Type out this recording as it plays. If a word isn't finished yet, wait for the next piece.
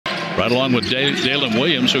right along with Daylen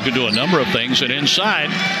Williams, who can do a number of things. And inside,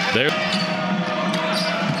 there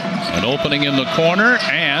an opening in the corner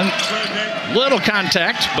and little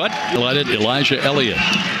contact, but Elijah Elliott.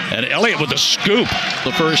 And Elliott with a scoop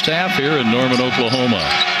the first half here in Norman, Oklahoma.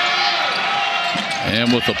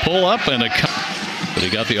 And with the pull up and a cut, but he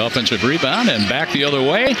got the offensive rebound and back the other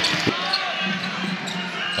way.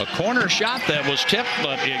 A corner shot that was tipped,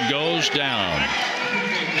 but it goes down.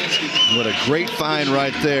 What a great find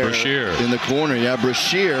right there. Brashear in the corner. Yeah,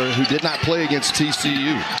 Brashear, who did not play against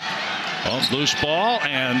TCU. Oh, loose ball,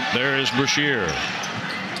 and there is Brashear.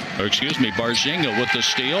 Or excuse me, Barzinga with the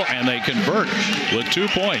steal, and they convert with 2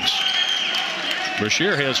 points.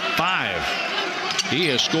 Brashear has 5. He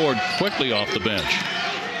has scored quickly off the bench.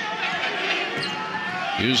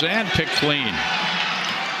 Hasan picked clean.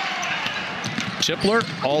 Tipler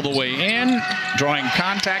all the way in, drawing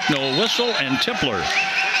contact, no whistle, and Tipler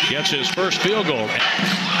gets his first field goal.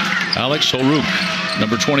 Alex Horuk,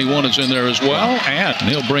 number 21, is in there as well, and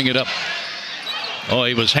he'll bring it up. Oh,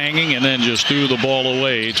 he was hanging and then just threw the ball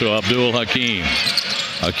away to Abdul-Hakim.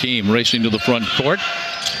 Hakim racing to the front court.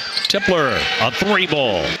 Tipler, a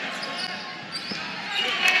 3-ball.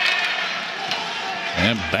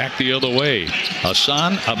 And back the other way.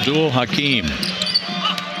 Hasan Abdul-Hakim.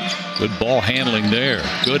 Good ball handling there.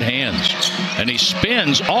 Good hands. And he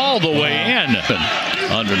spins all the way in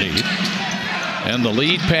underneath. And the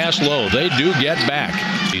lead pass low. They do get back.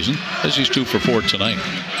 Season as he's 2 for 4 tonight.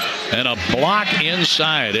 And a block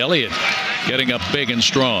inside. Elliott getting up big and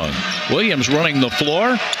strong. Williams running the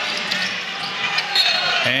floor.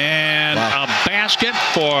 And a basket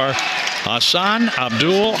for Hasan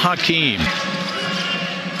Abdul-Hakim.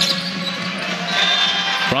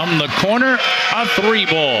 From the corner, a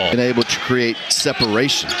 3-ball. And able to create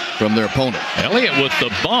separation from their opponent. Elliott with the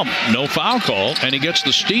bump, no foul call, and he gets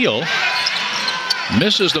the steal.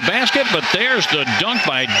 Misses the basket, but there's the dunk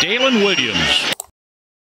by Daylen Williams.